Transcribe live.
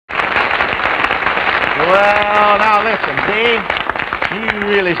Well, now listen, Dave. You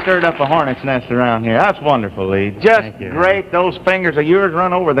really stirred up a hornet's nest around here. That's wonderful, Lee. Just great. Those fingers of yours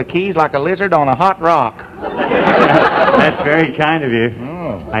run over the keys like a lizard on a hot rock. That's very kind of you,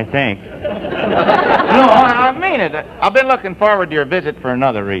 I think. No, I mean it. I've been looking forward to your visit for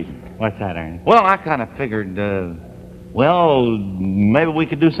another reason. What's that, Ernie? Well, I kind of figured, maybe we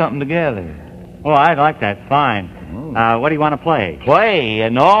could do something together. Oh, I'd like that. Fine. What do you want to play? Play?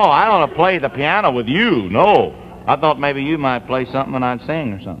 No, I don't want to play the piano with you. No. I thought maybe you might play something and I'd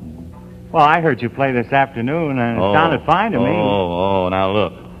sing or something. Well, I heard you play this afternoon, and it sounded fine to me. Now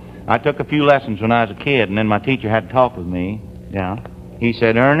look. I took a few lessons when I was a kid, and then my teacher had to talk with me. Yeah? He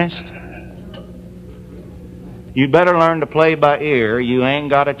said, Ernest, you'd better learn to play by ear. You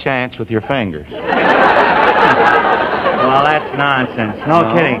ain't got a chance with your fingers. Well, that's nonsense.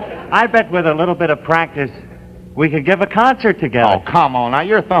 No kidding. I bet with a little bit of practice, we could give a concert together. Oh, come on. Now,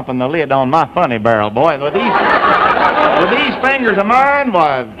 you're thumping the lid on my funny barrel, boy. With these fingers of mine,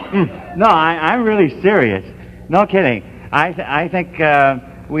 why... No, I'm really serious. No kidding. I think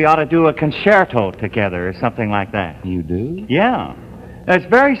we ought to do a concerto together or something like that. You do? Yeah. It's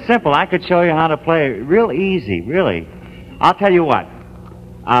very simple. I could show you how to play real easy, really. I'll tell you what.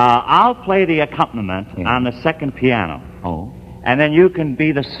 I'll play the accompaniment on the second piano. Oh. And then you can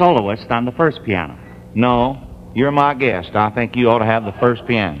be the soloist on the first piano. No, you're my guest. I think you ought to have the first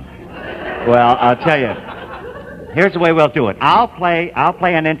piano. Well, I'll tell you. Here's the way we'll do it. I'll play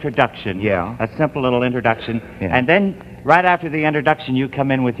an introduction. Yeah. A simple little introduction. Yeah. And then, right after the introduction, you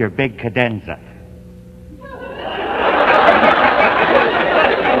come in with your big cadenza.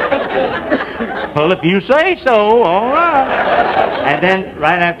 Well, if you say so, all right. And then,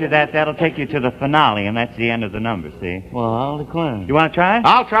 right after that, that'll take you to the finale, and that's the end of the number, see? Well, I'll declare. You want to try?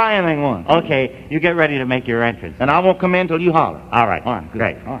 I'll try anything once. Okay, you get ready to make your entrance. And I won't come in till you holler. All right. All right,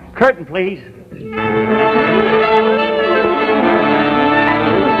 great. All right. Curtain, please.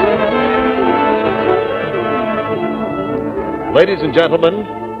 Ladies and gentlemen,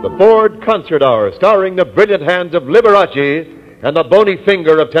 the Ford Concert Hour, starring the brilliant hands of Liberace and the bony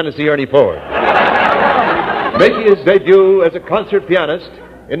finger of Tennessee Ernie Ford. Making his debut as a concert pianist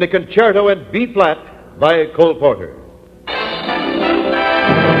in the concerto in B-flat by Cole Porter.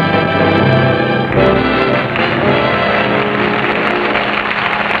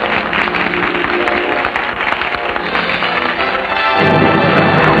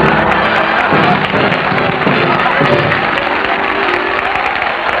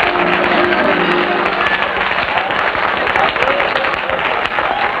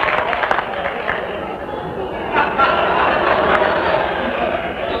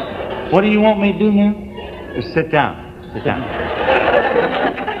 What do you want me to do now? Just sit down. Sit down.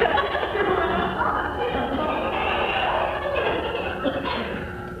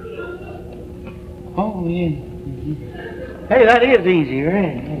 Oh, yeah. Hey, that is easy,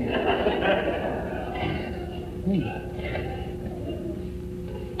 right?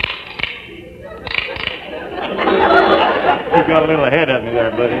 You got a little ahead of me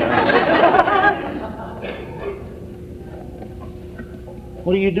there, buddy.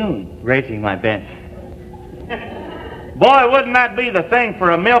 What are you doing? Raising my bench. Boy, wouldn't that be the thing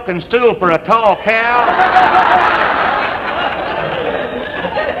for a milking stool for a tall cow?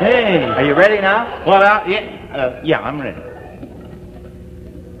 Hey. Are you ready now? Well, yeah, I'm ready.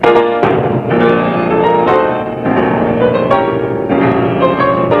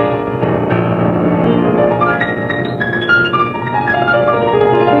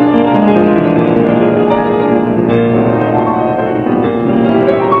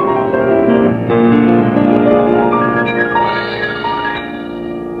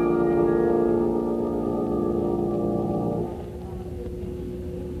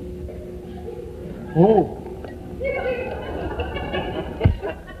 Oh.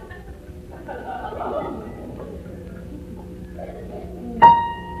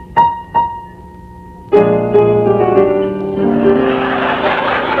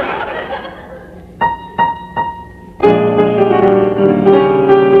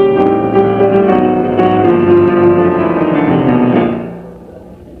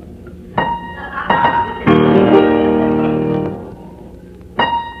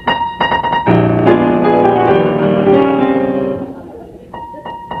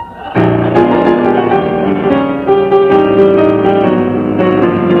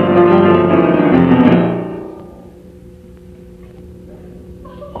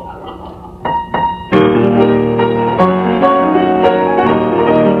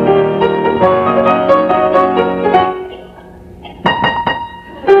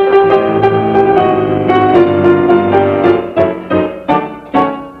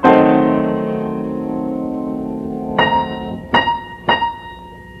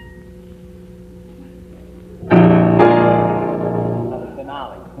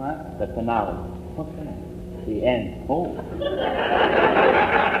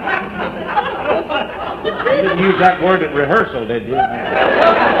 You didn't use that word at rehearsal, did you?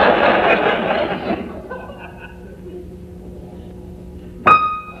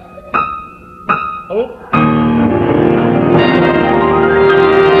 Oh.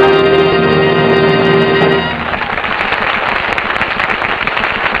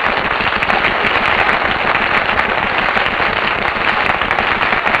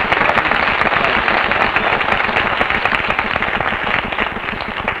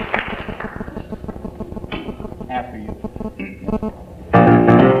 After you.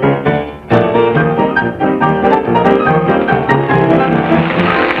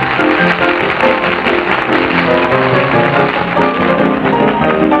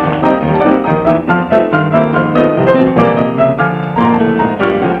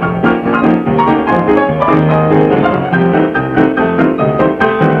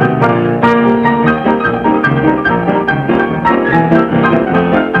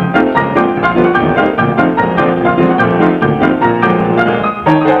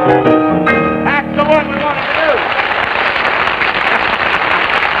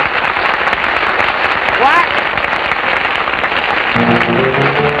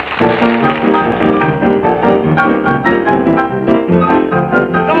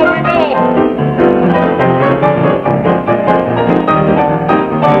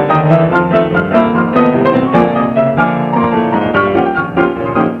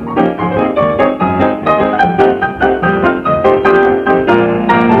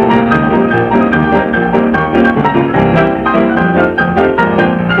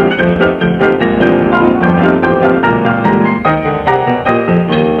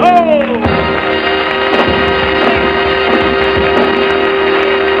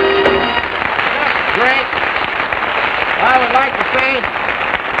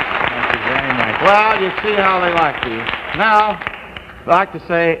 Well, you see how they like you. Now, I'd like to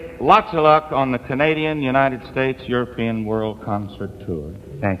say lots of luck on the Canadian, United States, European World Concert Tour.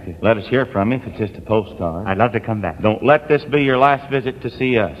 Thank you. Let us hear from you if it's just a postcard. I'd love to come back. Don't let this be your last visit to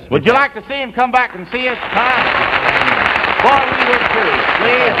see us. Would you like to see him come back and see us? Huh? Boy, we would too.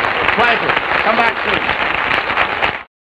 Please, pleasure. Come back soon.